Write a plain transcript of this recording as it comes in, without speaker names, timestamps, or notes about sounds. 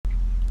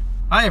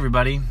Hi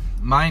everybody,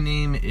 my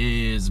name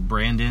is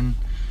Brandon.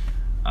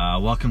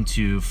 Welcome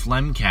to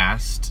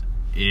Phlegmcast.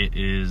 It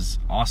is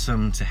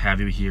awesome to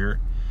have you here.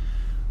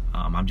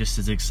 I'm just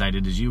as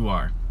excited as you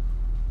are.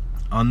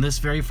 On this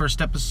very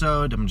first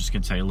episode, I'm just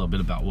going to tell you a little bit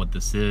about what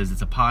this is.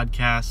 It's a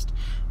podcast,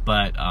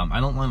 but I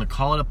don't want to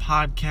call it a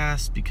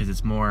podcast because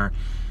it's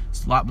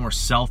a lot more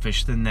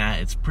selfish than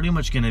that. It's pretty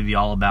much going to be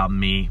all about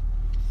me.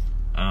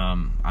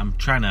 I'm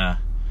trying to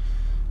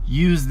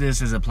use this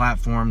as a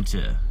platform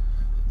to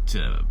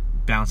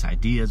bounce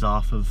ideas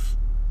off of.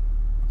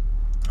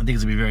 I think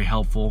it's going to be very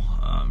helpful.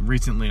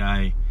 Recently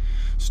I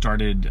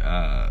started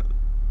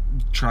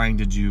trying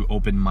to do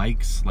open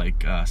mics,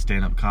 like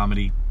stand-up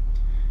comedy,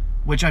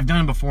 which I've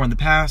done before in the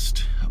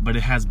past, but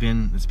it's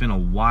been a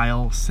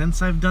while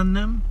since I've done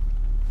them,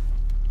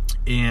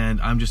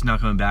 and I'm just now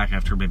coming back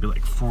after maybe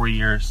like 4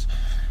 years.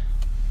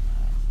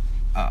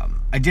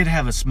 I did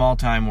have a small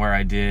time where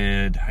I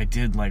did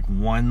like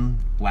one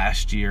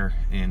last year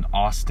in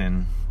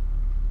Austin,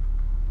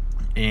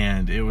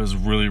 and it was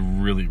really,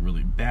 really,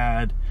 really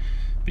bad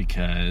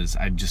because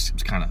it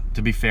was kind of,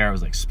 to be fair, it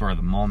was like spur of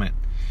the moment,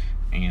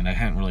 and I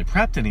hadn't really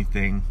prepped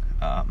anything.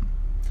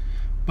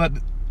 But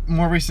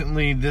more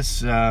recently,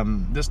 this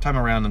time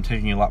around, I'm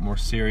taking it a lot more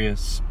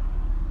serious,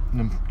 and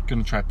I'm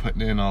gonna try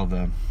putting in all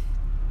the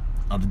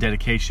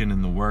dedication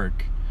and the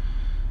work.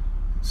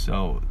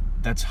 So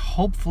that's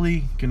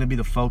hopefully gonna be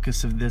the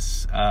focus of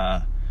this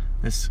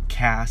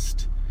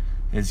cast.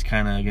 Is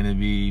kind of gonna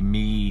be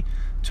me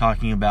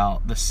talking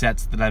about the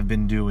sets that I've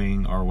been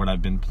doing, or what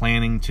I've been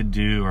planning to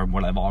do, or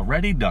what I've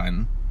already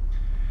done,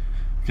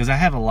 because I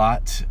have a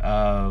lot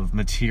of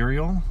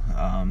material.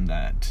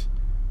 That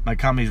my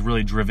comedy is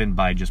really driven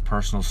by just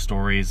personal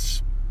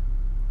stories,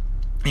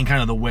 and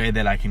kind of the way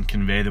that I can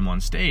convey them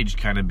on stage,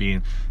 kind of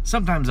being,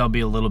 sometimes I'll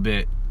be a little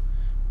bit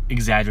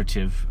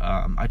exaggerative.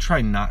 I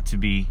try not to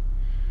be,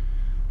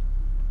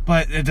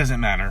 but it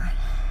doesn't matter.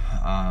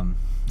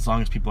 As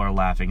long as people are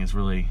laughing is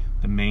really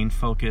the main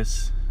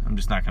focus. I'm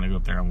just not going to go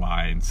up there and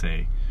lie and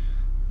say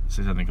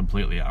something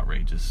completely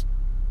outrageous.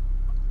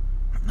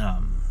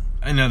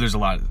 I know there's a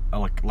lot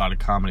of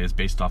comedy is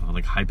based off of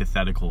like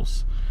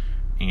hypotheticals,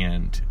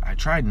 and I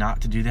try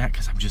not to do that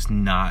because I'm just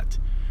not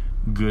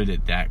good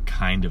at that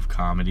kind of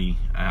comedy.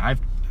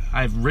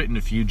 I've written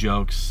a few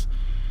jokes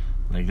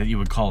like that you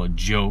would call a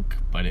joke,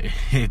 but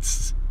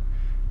it's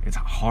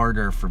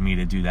harder for me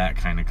to do that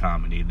kind of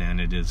comedy than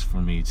it is for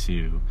me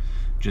to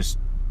just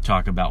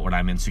talk about what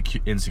I'm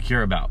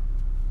insecure about.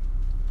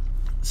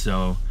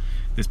 So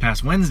this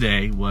past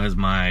Wednesday was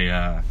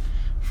my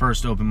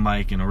first open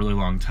mic in a really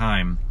long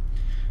time,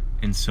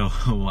 and so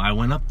I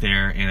went up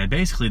there, and I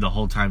basically the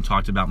whole time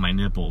talked about my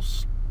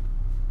nipples.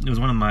 It was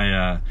one of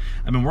my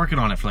I've been working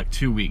on it for like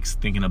 2 weeks,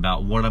 thinking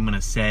about what I'm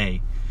gonna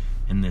say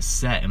in this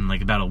set, and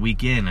like about a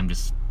week in, it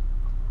was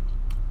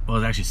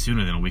actually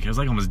sooner than a week, it was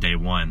like almost day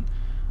one,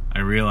 I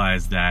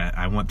realized that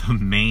I want the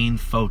main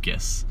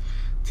focus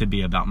to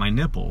be about my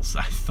nipples.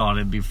 I thought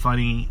it'd be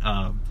funny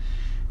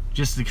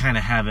just to kind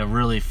of have it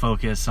really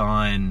focus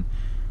on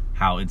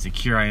how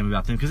insecure I am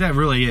about them, because that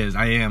really is.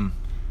 I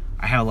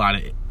have a lot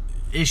of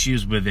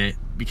issues with it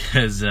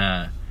because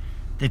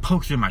they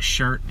poke through my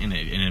shirt, and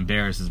it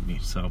embarrasses me.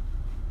 So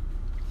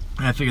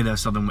I figured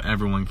that's something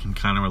everyone can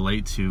kind of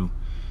relate to.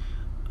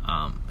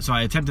 So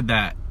I attempted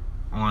that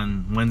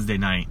on Wednesday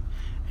night,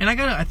 and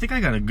I think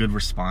I got a good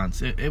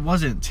response. It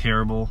wasn't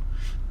terrible.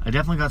 I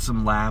definitely got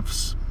some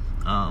laughs.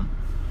 I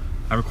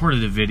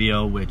recorded a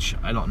video, which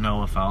I don't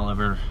know if I'll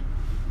ever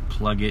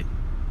plug it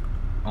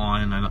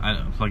on. I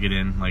don't plug it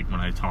in like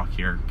when I talk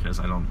here, because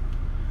I don't,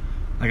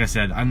 like I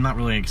said, I'm not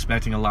really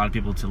expecting a lot of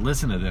people to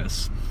listen to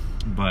this,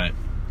 but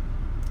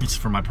it's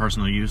for my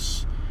personal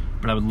use.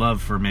 But I would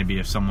love for maybe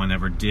if someone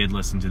ever did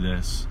listen to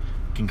this,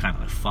 can kind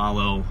of like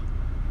follow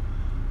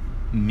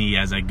me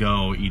as I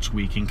go each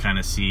week and kind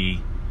of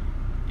see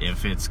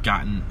if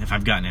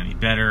I've gotten any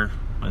better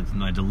with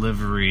my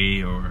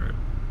delivery or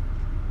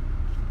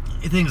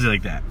things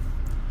like that.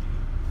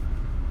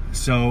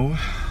 So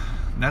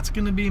that's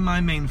gonna be my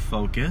main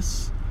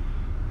focus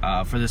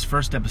for this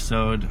first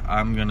episode.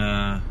 I'm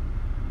gonna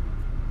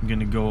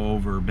go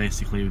over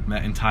basically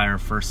my entire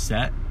first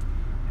set,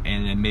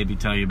 and then maybe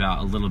tell you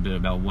a little bit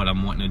about what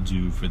I'm wanting to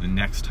do for the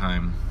next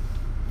time.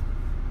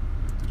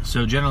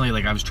 So generally,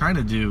 like I was trying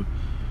to do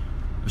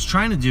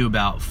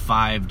about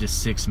 5 to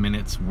 6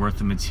 minutes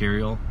worth of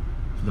material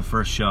for the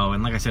first show,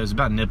 and like I said, it was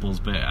about nipples,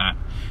 but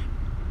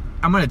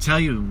I'm going to tell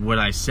you what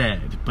I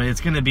said, but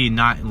it's going to be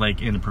not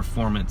like in a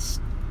performance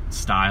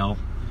style,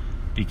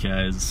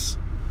 because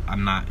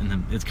I'm not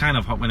it's kind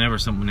of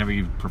whenever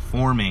you're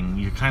performing,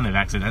 you kind of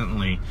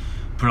accidentally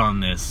put on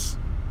this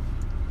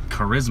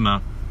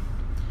charisma,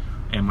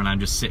 and when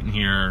I'm just sitting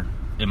here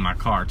in my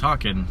car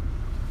talking,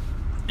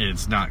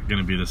 it's not going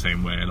to be the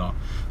same way at all.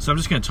 So I'm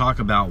just going to talk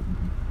about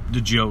the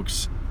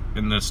jokes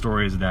and the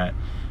stories that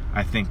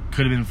I think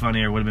could have been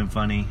funny or would have been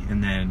funny,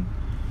 and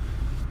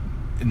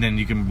then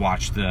you can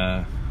watch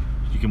the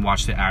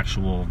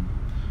actual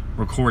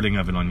recording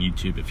of it on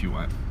YouTube if you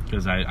want,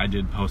 because I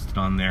did post it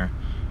on there,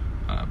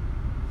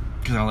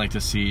 because I like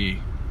to see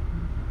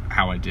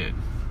how I did.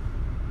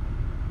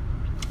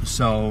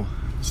 So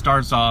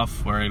starts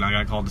off where I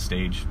got called to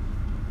stage,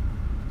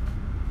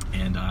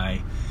 and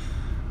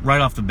right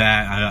off the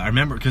bat, I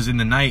remember, because in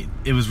the night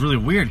it was really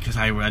weird, because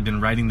I'd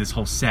been writing this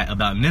whole set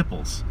about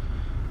nipples,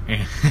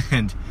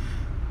 and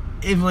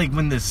like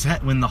when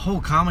the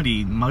whole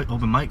comedy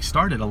open mic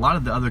started, a lot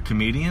of the other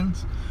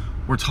comedians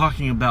were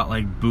talking about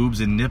like boobs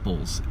and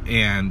nipples,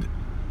 and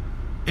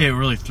it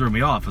really threw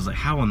me off. I was like,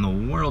 how in the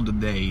world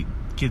did they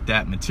get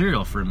that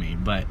material for me?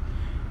 But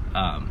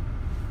I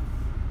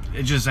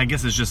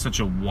guess it's just such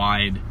a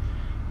wide,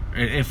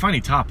 a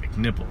funny topic,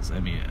 nipples. I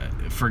mean,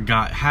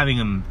 forgot having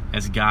them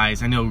as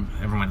guys. I know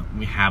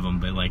we have them,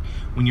 but like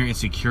when you're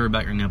insecure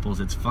about your nipples,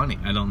 it's funny.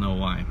 I don't know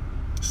why.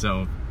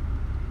 So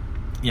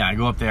yeah, I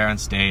go up there on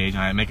stage,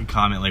 and I make a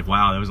comment like,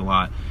 wow, that was a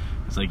lot.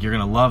 It's like, you're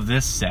gonna love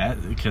this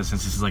set, because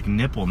since this is like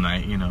nipple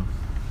night, you know.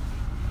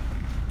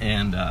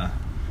 And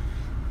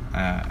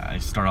I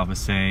start off by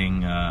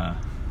saying, I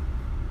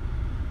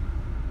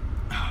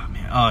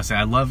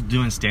love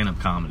doing stand-up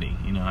comedy.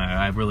 You know,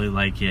 I really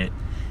like it.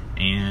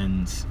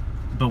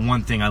 But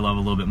one thing I love a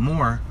little bit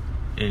more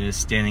is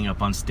standing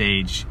up on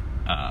stage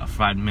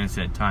 5 minutes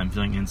at a time,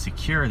 feeling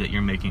insecure that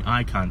you're making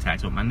eye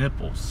contact with my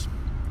nipples.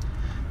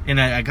 And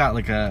I got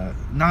like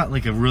not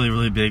like a really,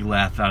 really big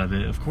laugh out of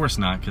it. Of course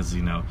not, because,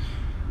 you know,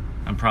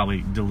 I'm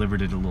probably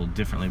delivered it a little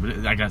differently.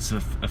 But I got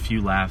a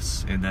few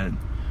laughs, and that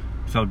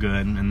felt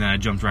good. And then I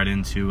jumped right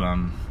into,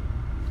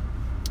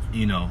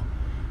 you know,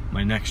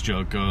 my next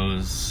joke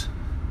goes,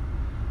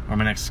 or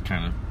my next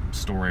kind of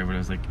story, where it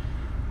was like,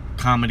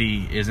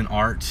 comedy is an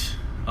art,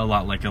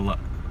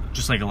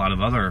 just like a lot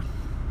of other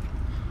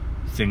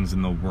things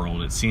in the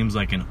world. It seems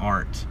like an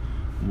art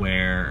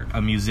where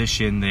a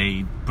musician,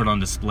 they put on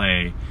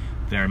display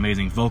their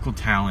amazing vocal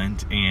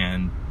talent,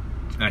 and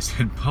I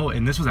said poet,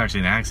 and this was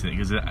actually an accident,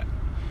 because I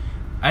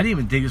didn't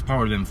even think this part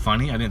would have been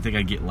funny. I didn't think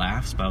I'd get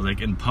laughs, but I was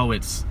like, and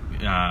poets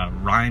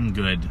rhyme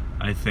good,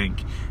 I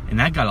think, and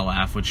that got a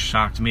laugh, which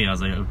shocked me. I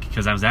was like,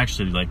 because I was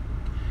actually like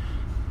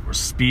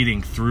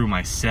speeding through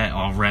my set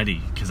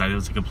already, because it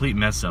was a complete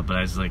mess up, but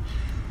I was like,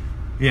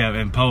 yeah,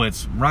 and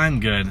poets rhyme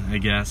good, I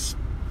guess.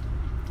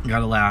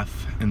 Got a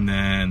laugh, and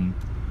then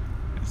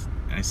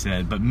I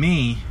said, but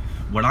me,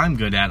 what I'm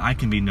good at, I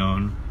can be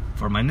known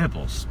for my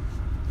nipples.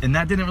 And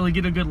that didn't really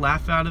get a good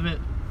laugh out of it.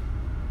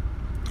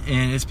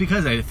 And it's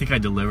because I think I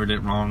delivered it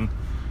wrong.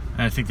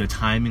 And I think the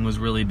timing was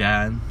really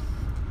bad.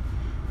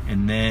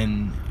 And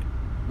then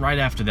right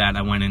after that,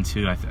 I went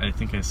into, I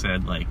think I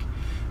said like,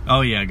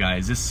 oh yeah,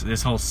 guys,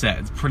 this whole set,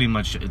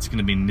 it's going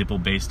to be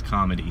nipple-based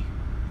comedy.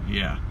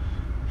 Yeah.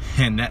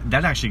 And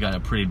that actually got a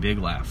pretty big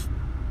laugh.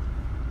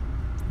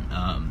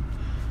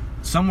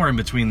 Somewhere in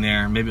between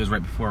there, maybe it was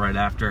right before, right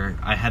after,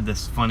 I had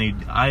this funny,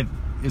 it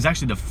was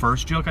actually the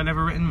first joke I'd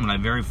ever written when I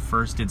very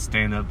first did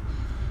stand-up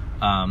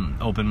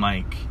open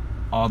mic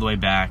all the way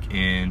back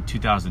in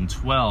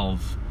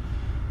 2012.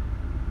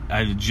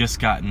 I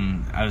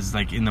was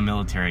like in the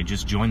military,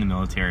 just joined the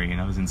military, and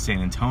I was in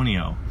San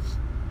Antonio.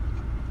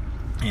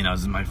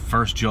 And my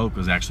first joke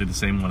was actually the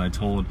same one I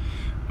told.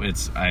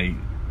 I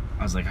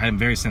was like, I'm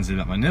very sensitive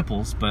about my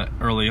nipples, but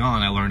early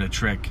on I learned a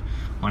trick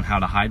on how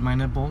to hide my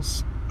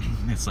nipples.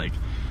 It's like,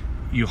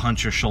 you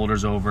hunch your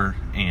shoulders over,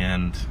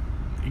 and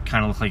you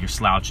kind of look like you're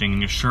slouching,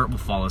 and your shirt will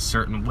fall a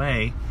certain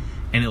way,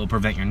 and it will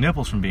prevent your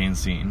nipples from being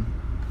seen.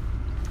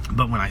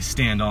 But when I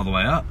stand all the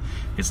way up,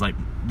 it's like,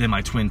 then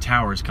my twin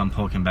towers come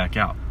poking back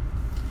out.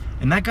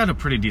 And that got a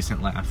pretty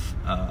decent laugh.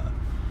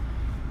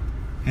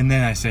 And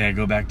then I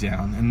go back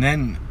down, and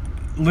then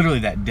literally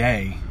that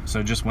day,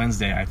 so just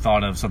Wednesday, I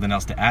thought of something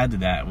else to add to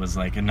that. Was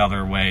like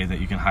another way that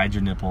you can hide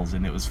your nipples.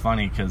 And it was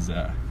funny, because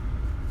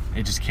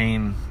it just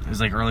came, it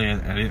was like early,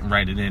 I didn't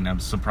write it in. I'm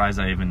surprised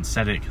I even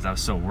said it, because I was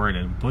so worried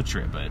I'd butcher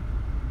it. But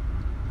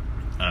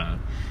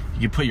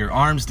you can put your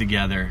arms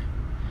together,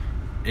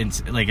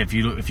 and like if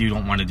you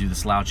don't want to do the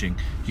slouching,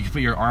 you can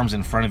put your arms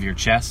in front of your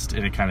chest,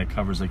 and it kind of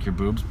covers like your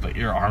boobs, but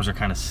your arms are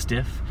kind of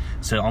stiff,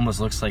 so it almost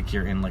looks like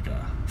you're in like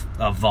a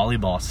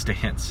volleyball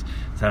stance.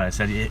 So I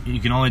said you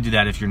can only do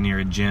that if you're near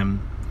a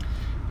gym,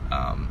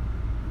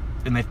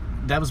 and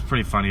that was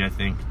pretty funny, I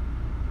think.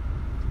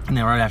 And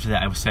then right after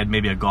that, I said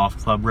maybe a golf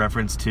club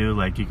reference too,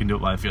 like you can do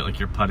it while I feel like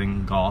you're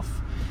putting golf,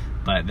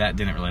 but that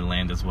didn't really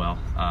land as well.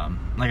 I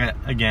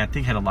think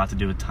it had a lot to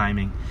do with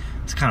timing.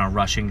 I was kind of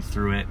rushing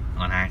through it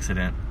on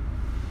accident.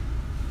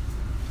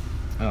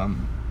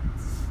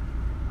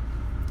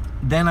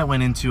 Then I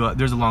went into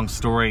there's a long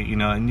story, you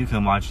know, and you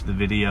can watch the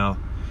video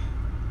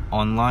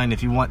online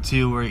if you want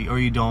to, or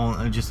you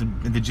don't. Just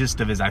the gist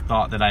of it is, I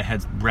thought that I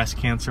had breast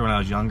cancer when I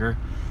was younger,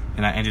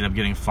 and I ended up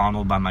getting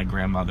fondled by my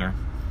grandmother.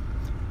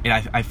 And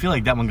I feel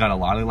like that one got a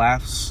lot of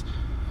laughs.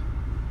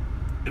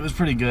 It was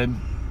pretty good.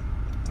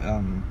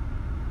 And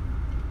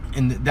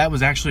that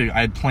was actually, I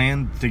had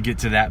planned to get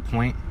to that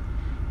point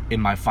in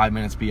my 5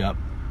 minutes be up.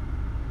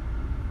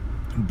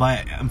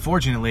 But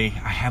unfortunately,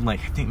 I had I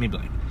think maybe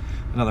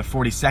another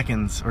 40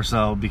 seconds or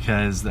so,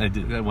 because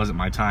that wasn't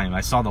my time.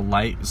 I saw the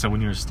light. So when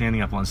you're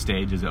standing up on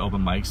stage as at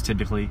open mics,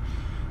 typically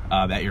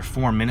at your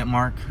 4 minute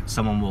mark,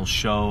 someone will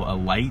show a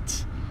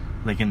light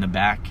like in the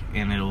back,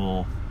 and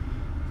it'll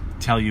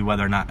tell you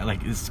whether or not,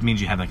 like, this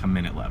means you have like a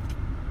minute left.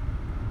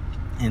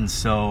 And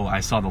so I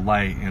saw the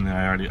light, and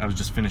I was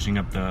just finishing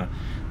up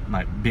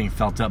being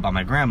felt up by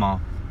my grandma,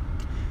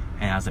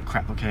 and I was like,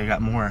 crap, okay, I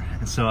got more.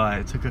 And so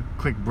I took a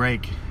quick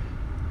break.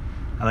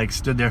 I like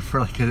stood there for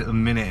like a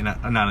minute,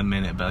 and not a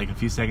minute, but like a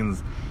few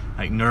seconds,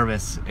 like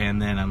nervous,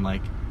 and then I'm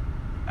like,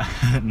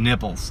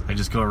 nipples. I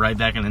just go right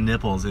back into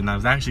nipples, and I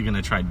was actually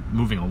gonna try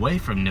moving away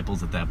from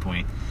nipples at that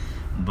point,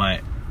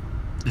 but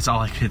it's all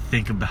I could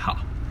think about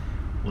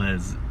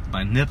was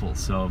my nipples.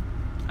 So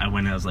I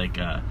was like,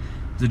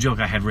 the joke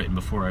I had written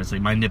before, I was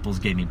like, my nipples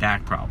gave me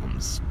back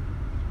problems,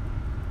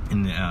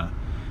 and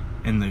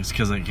it's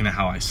because, like, you know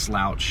how I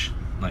slouch,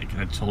 like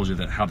I told you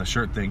that how the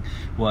shirt thing,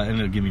 well, it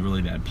ended up giving me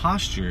really bad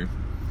posture.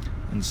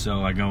 And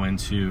so I go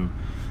into,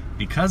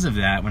 because of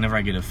that, whenever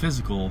I get a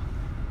physical,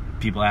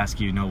 people ask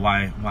you,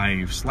 why are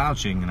you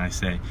slouching? And I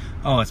say,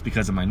 oh, it's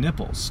because of my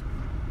nipples.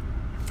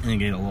 And they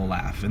get a little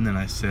laugh. And then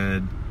I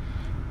said,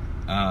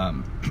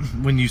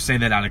 when you say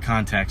that out of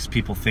context,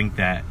 people think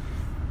that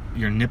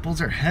your nipples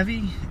are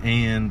heavy.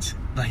 And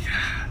like,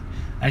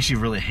 I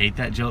actually really hate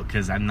that joke,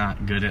 because I'm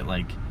not good at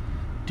like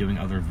doing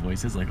other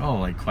voices, like, oh,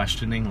 like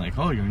questioning, like,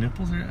 oh, your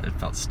nipples are, it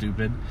felt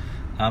stupid.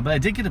 But I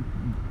did get a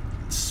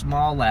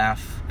small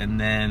laugh, and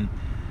then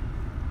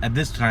at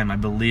this time I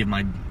believe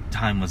my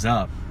time was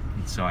up,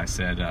 and so I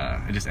said,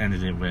 I just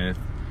ended it with,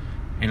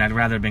 and I'd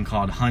rather have been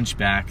called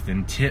Hunchback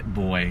than Tit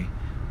Boy,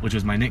 which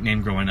was my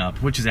nickname growing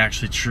up, which is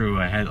actually true.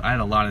 I had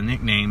a lot of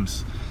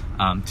nicknames.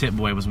 Tit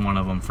Boy was one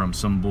of them from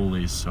some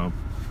bullies. So,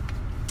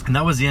 and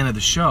that was the end of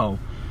the show.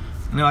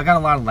 I got a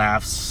lot of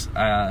laughs.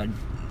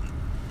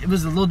 It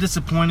was a little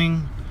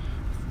disappointing,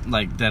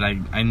 like that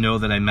I know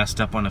that I messed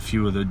up on a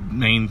few of the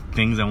main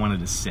things I wanted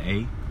to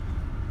say,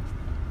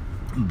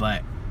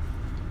 but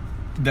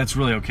that's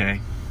really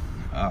okay,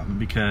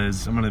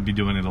 because I'm going to be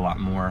doing it a lot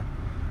more,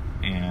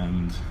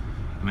 and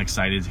I'm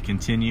excited to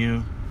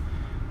continue.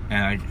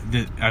 And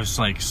I was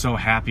like so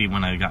happy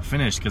when I got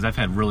finished, because I've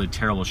had really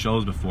terrible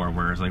shows before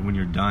where it's like when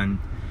you're done,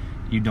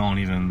 you don't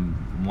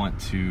want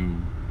to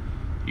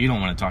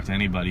talk to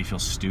anybody, you feel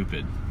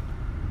stupid.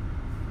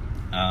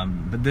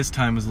 But this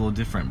time was a little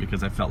different,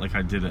 because I felt like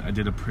I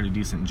did a pretty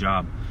decent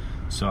job.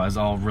 So I was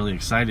all really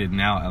excited.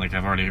 Now, like,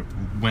 I've already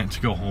went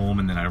to go home,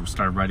 and then I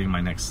started writing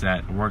my next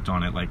set. I worked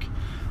on it like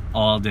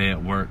all day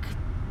at work,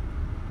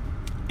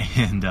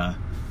 and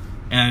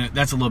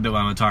that's a little bit what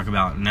I'm going to talk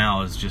about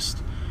now, is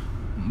just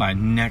my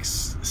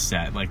next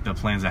set. Like, the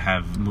plans I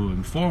have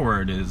moving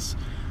forward is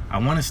I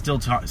want to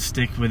still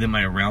stick within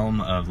my realm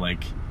of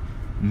like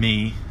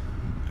me,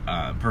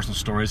 personal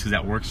stories, because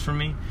that works for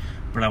me.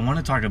 But I want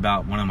to talk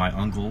about one of my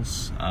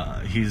uncles.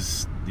 He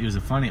was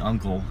a funny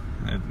uncle,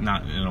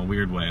 not in a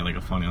weird way, like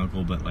a funny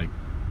uncle, but like,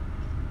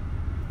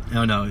 I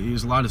don't know.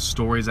 There's a lot of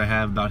stories I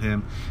have about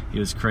him. He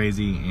was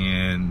crazy,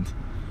 and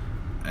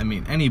I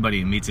mean,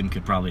 anybody who meets him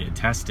could probably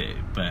attest it.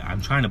 But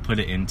I'm trying to put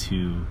it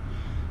into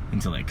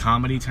like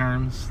comedy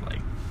terms,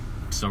 like.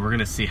 So we're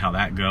gonna see how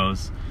that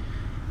goes.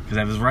 Because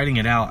I was writing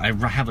it out. I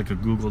have like a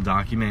Google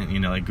document,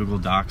 like Google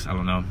Docs. I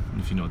don't know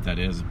if you know what that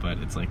is, but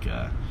it's like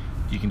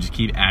you can just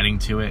keep adding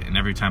to it, and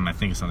every time I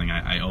think of something,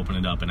 I open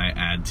it up and I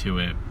add to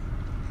it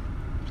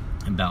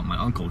about my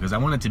uncle, because I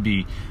want it to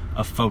be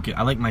a focus.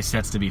 I like my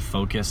sets to be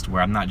focused,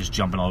 where I'm not just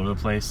jumping all over the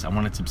place. I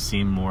want it to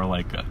seem more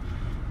like a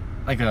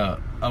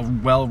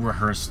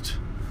well-rehearsed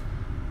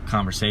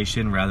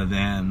conversation, rather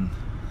than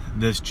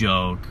this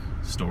joke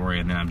story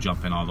and then I'm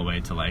jumping all the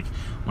way to like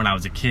when I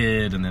was a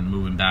kid and then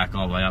moving back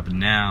all the way up and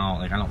now.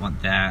 Like, I don't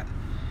want that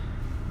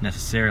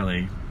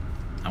necessarily.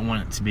 I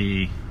want it to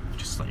be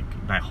just like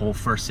my whole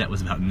first set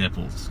was about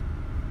nipples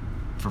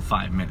for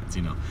 5 minutes,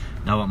 Now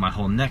I want my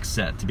whole next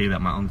set to be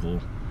about my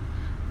uncle,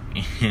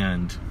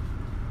 and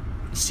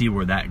see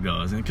where that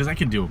goes. And because I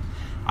could do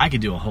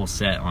a whole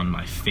set on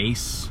my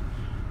face.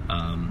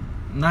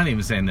 Not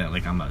even saying that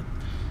like I'm a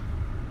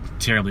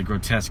terribly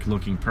grotesque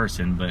looking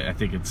person, but I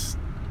think it's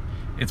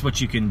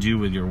what you can do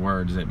with your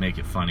words that make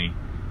it funny.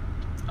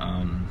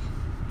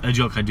 A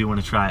joke I do want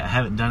to try. I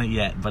haven't done it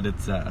yet, but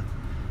it's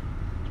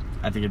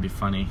I think it'd be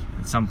funny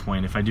at some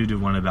point if I do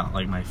one about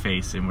like my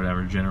face and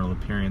whatever general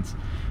appearance,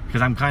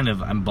 because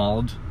I'm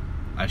bald.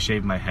 I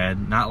shave my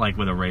head, not like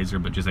with a razor,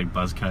 but just like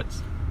buzz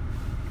cuts.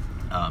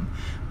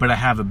 But I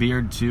have a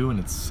beard too, and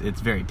it's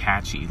very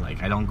patchy.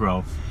 Like, I don't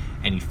grow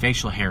any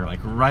facial hair like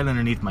right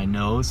underneath my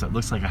nose, so it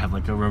looks like I have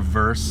like a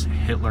reverse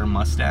Hitler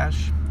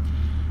mustache.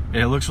 And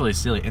it looks really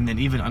silly. And then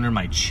even under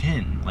my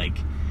chin, like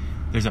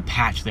there's a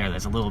patch there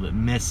that's a little bit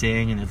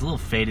missing, and it's a little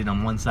faded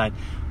on one side,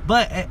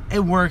 but it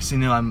works.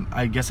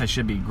 I guess I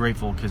should be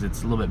grateful because it's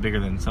a little bit bigger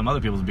than some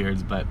other people's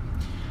beards. But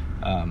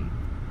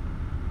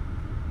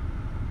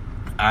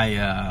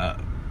I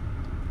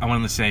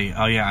wanted to say,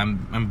 oh yeah,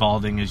 I'm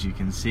balding, as you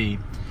can see,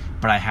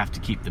 but I have to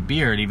keep the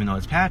beard even though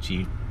it's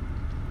patchy,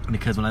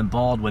 because when I'm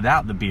bald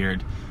without the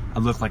beard, I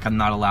look like I'm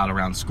not allowed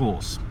around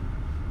schools.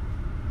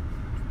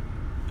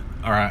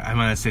 Or I'm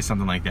gonna say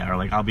something like that, or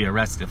like I'll be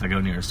arrested if I go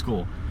near a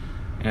school.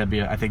 And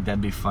I think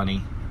that'd be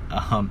funny.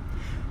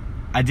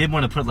 I did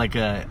want to put like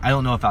I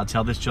don't know if I'll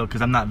tell this joke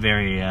because I'm not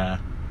very, I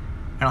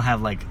don't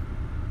have like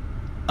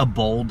a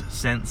bold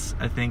sense.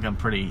 I think I'm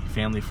pretty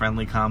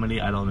family-friendly comedy.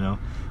 I don't know.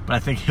 But I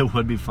think it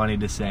would be funny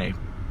to say,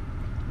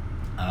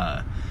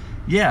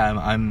 yeah,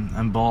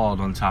 I'm bald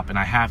on top and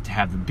I have to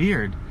have the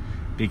beard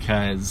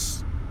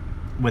because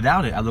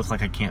without it, I look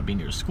like I can't be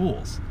near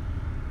schools.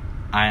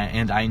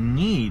 I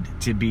need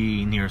to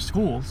be near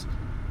schools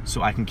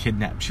so I can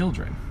kidnap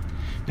children.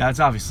 Now, it's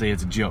a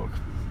joke,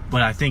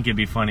 but I think it'd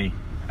be funny.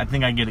 I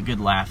think I'd get a good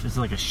laugh. It's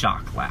like a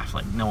shock laugh.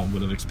 Like, no one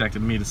would have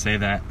expected me to say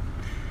that.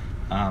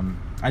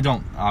 I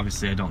don't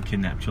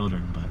kidnap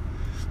children,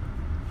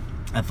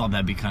 but I thought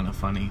that'd be kind of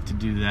funny to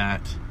do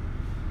that.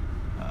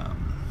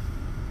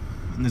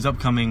 And there's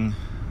upcoming,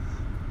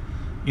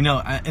 in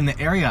the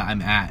area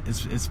I'm at,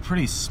 it's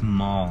pretty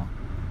small.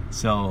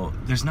 So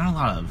there's not a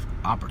lot of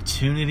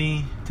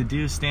opportunity to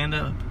do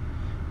stand-up,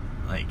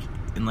 like,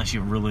 unless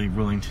you're really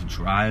willing to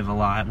drive a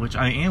lot, which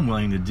I am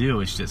willing to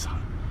do. It's just,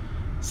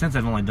 since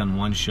I've only done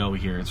one show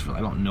here, I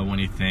don't know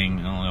anything,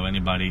 I don't know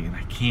anybody, and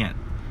I can't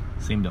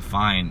seem to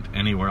find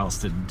anywhere else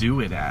to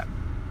do it at.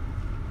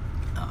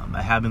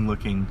 I have been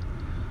looking,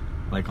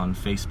 like, on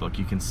Facebook.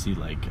 You can see,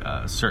 like,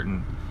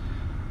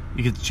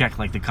 you could check,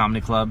 like, the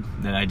comedy club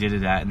that I did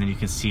it at, and then you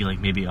can see, like,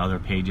 maybe other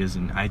pages,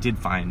 and I did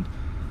find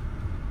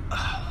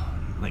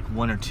like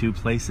one or two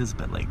places,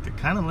 but like they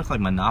kind of look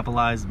like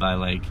monopolized by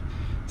like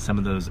some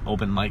of those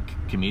open mic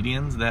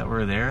comedians that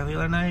were there the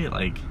other night.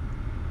 Like,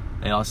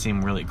 they all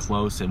seem really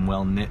close and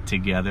well knit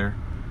together,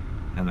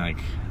 and like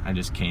I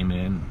just came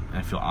in and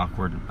I feel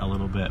awkward a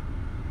little bit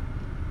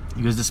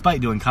because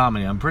despite doing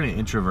comedy, I'm pretty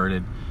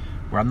introverted,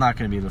 where I'm not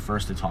going to be the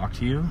first to talk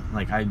to you.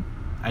 Like,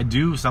 I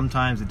do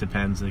sometimes. It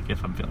depends, like,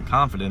 if I'm feeling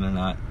confident or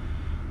not.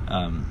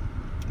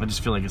 I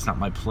just feel like it's not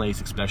my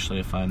place, especially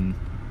if I'm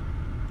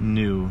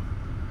new.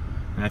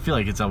 And I feel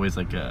like it's always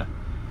like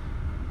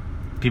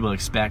people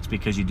expect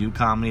because you do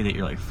comedy that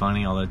you're like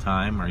funny all the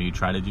time, or you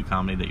try to do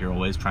comedy that you're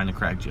always trying to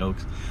crack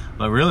jokes.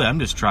 But really, I'm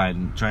just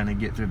trying to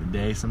get through the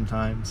day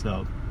sometimes.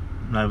 So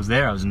when I was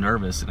there, I was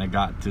nervous, and I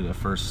got to the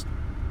first.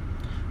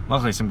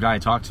 Luckily, some guy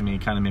talked to me,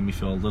 kind of made me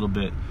feel a little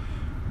bit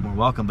more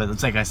welcome. But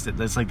it's like I said,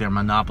 it's like they're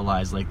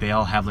monopolized. Like, they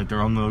all have like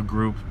their own little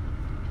group.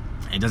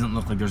 It doesn't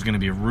look like there's going to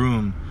be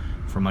room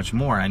for much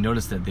more. I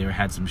noticed that they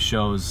had some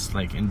shows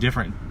like in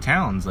different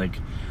towns, like,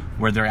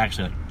 where they're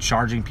actually like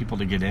charging people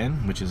to get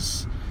in, which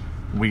is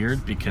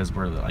weird because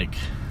we're like,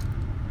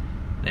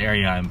 the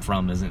area I'm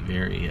from isn't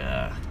very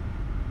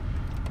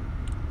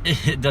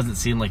it doesn't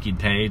seem like you'd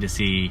pay to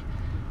see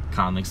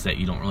comics that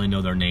you don't really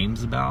know their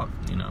names about,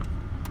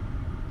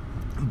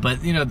 but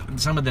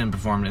some of them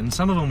performed, and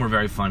some of them were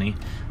very funny.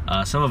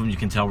 Some of them you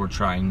can tell were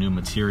trying new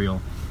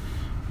material,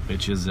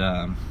 which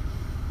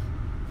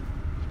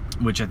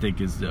I think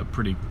is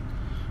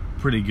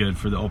pretty good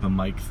for the open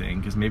mic thing,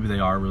 because maybe they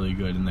are really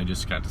good and they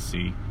just got to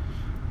see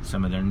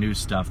some of their new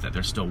stuff that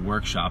they're still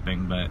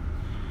workshopping. But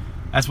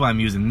that's why I'm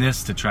using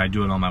this to try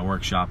doing all my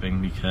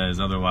workshopping, because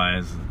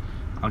otherwise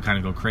I'll kind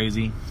of go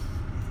crazy.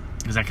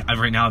 Because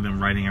right now I've been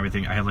writing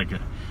everything.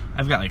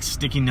 I've got like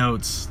sticky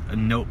notes, a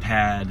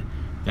notepad,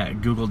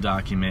 that Google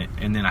document,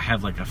 and then I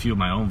have like a few of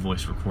my own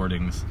voice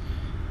recordings,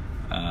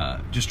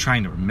 just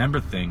trying to remember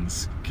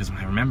things, because when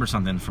I remember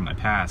something from my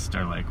past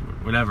or like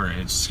whatever,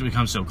 it just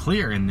becomes so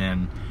clear, and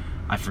then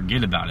I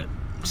forget about it.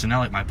 So now,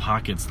 like, my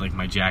pockets, like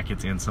my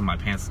jackets and some of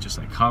my pants, just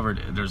like covered.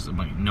 There's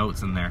like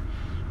notes in there,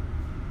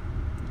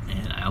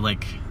 and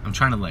I'm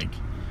trying to, like,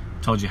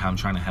 told you how I'm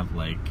trying to have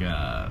like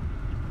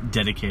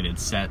dedicated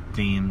set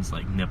themes,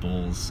 like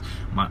nipples,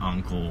 my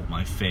uncle,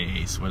 my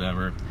face,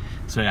 whatever.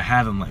 So I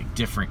have them like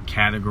different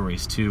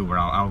categories too, where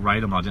I'll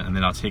write them, and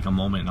then I'll take a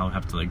moment and I'll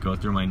have to like go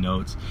through my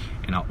notes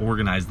and I'll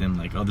organize them,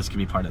 like, oh, this could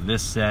be part of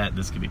this set,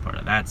 this could be part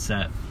of that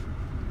set.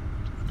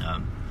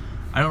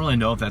 I don't really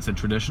know if that's a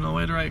traditional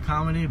way to write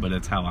comedy, but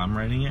it's how I'm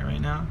writing it right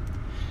now.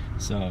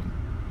 So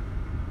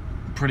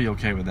I'm pretty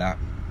okay with that.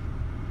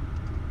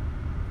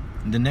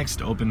 The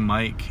next open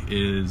mic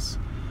is,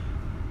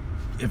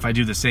 if I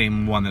do the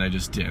same one that I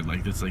just did,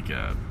 like, it's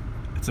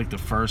like the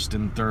first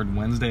and third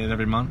Wednesday of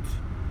every month.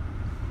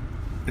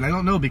 And I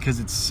don't know, because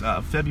it's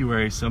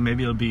February, so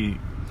maybe it'll be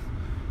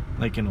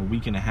like in a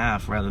week and a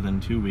half rather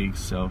than 2 weeks.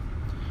 So,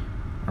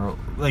 or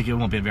like, it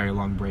won't be a very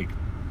long break.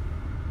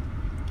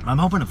 I'm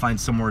hoping to find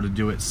somewhere to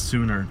do it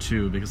sooner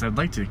too, because I'd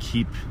like to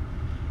keep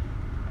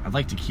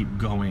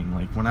going.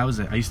 Like, when I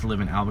used to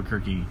live in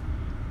Albuquerque,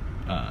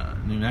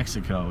 New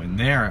Mexico, and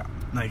there,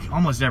 like,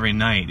 almost every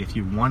night, if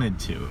you wanted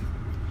to,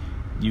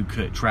 you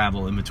could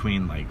travel in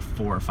between like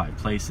 4 or 5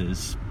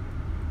 places.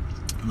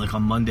 Like,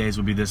 on Mondays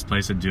would be this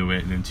place to do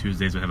it, and then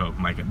Tuesdays would have a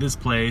mic at this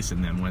place,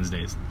 and then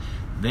Wednesdays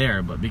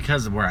there. But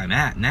because of where I'm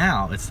at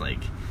now, it's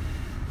like,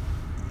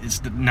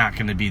 it's not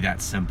going to be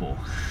that simple,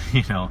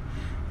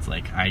 It's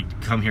like, I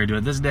come here, do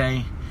it this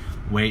day,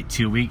 wait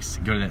 2 weeks,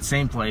 go to that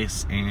same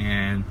place,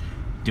 and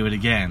do it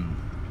again.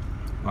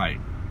 Like,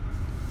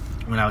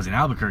 when I was in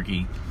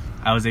Albuquerque,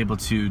 I was able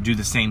to do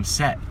the same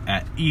set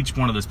at each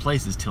one of those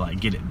places till I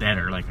get it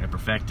better, like I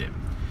perfect it.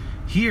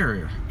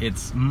 Here,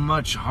 it's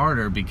much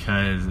harder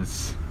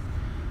because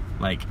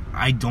like,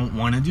 I don't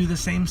want to do the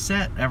same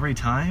set every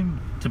time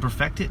to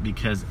perfect it,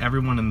 because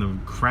everyone in the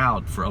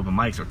crowd for open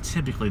mics are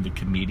typically the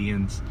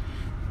comedians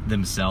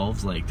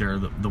themselves. Like, they're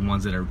the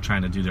ones that are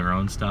trying to do their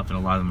own stuff, and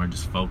a lot of them are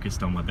just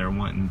focused on what they're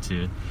wanting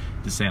to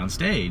say on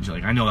stage.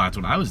 Like, I know that's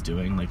what I was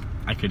doing. Like,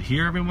 I could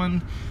hear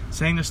everyone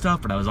saying their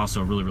stuff, but I was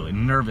also really, really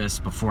nervous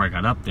before I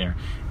got up there.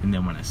 And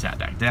then when I sat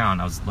back down,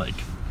 I was like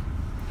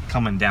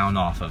coming down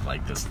off of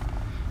like this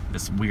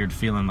weird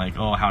feeling, like,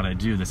 oh, how'd I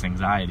do, this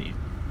anxiety.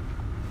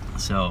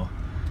 So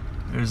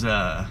there's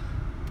a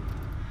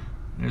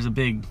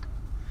big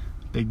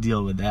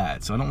deal with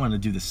that. So I don't want to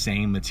do the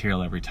same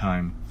material every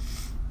time.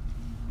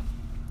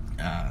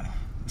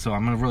 So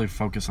I'm going to really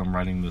focus on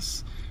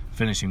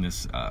finishing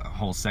this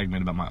whole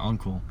segment about my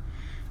uncle.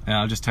 And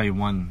I'll just tell you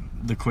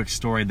the quick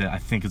story that I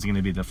think is going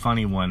to be the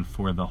funny one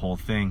for the whole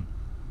thing.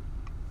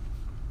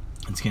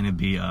 It's going to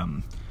be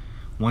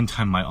one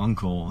time my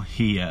uncle,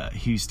 he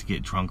used to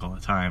get drunk all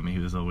the time. He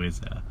was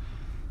always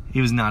he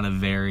was not a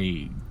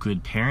very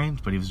good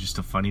parent, but he was just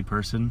a funny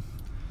person.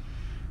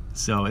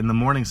 So in the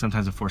morning,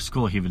 sometimes before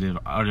school, he would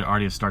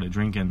already have started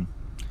drinking.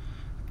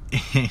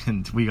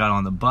 And we got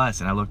on the bus,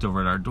 and I looked over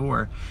at our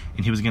door,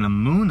 and he was gonna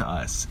moon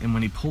us. And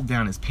when he pulled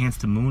down his pants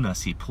to moon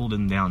us, he pulled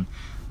him down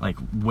like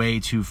way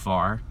too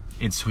far,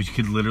 and so you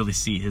could literally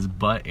see his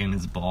butt and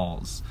his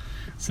balls.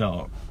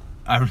 So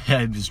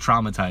it was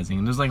traumatizing.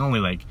 And there's like only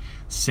like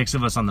 6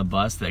 of us on the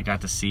bus that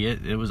got to see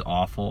it. It was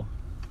awful.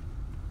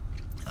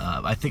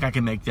 I think I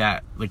can make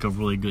that like a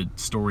really good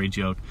story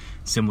joke,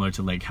 similar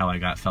to like how I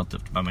got felt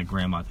up by my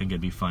grandma. I think it'd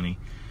be funny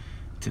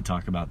to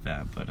talk about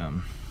that. But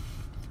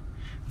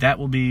that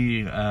will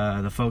be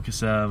the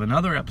focus of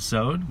another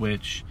episode,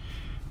 which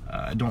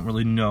I don't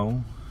really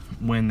know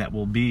when that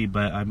will be,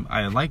 but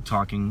I like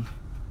talking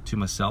to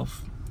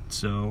myself,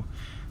 so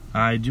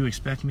I do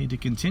expect me to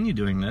continue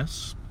doing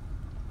this.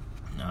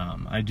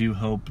 I do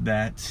hope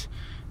that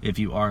if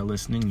you are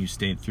listening, you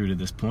stayed through to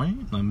this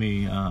point. Let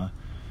me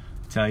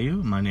tell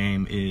you, my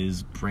name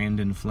is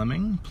Brandon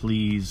Fleming.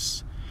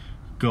 Please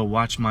go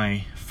watch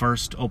my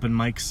first open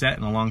mic set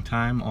in a long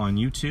time on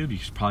YouTube. You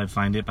should probably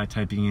find it by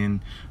typing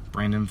in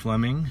Brandon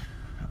Fleming.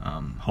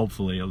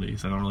 Hopefully, at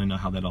least. I don't really know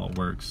how that all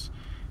works.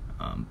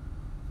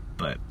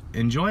 But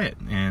enjoy it,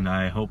 and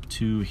I hope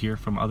to hear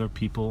from other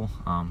people,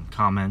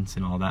 comments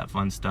and all that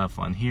fun stuff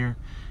on here.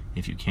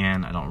 If you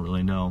can, I don't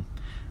really know.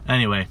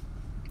 Anyway,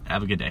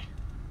 have a good day.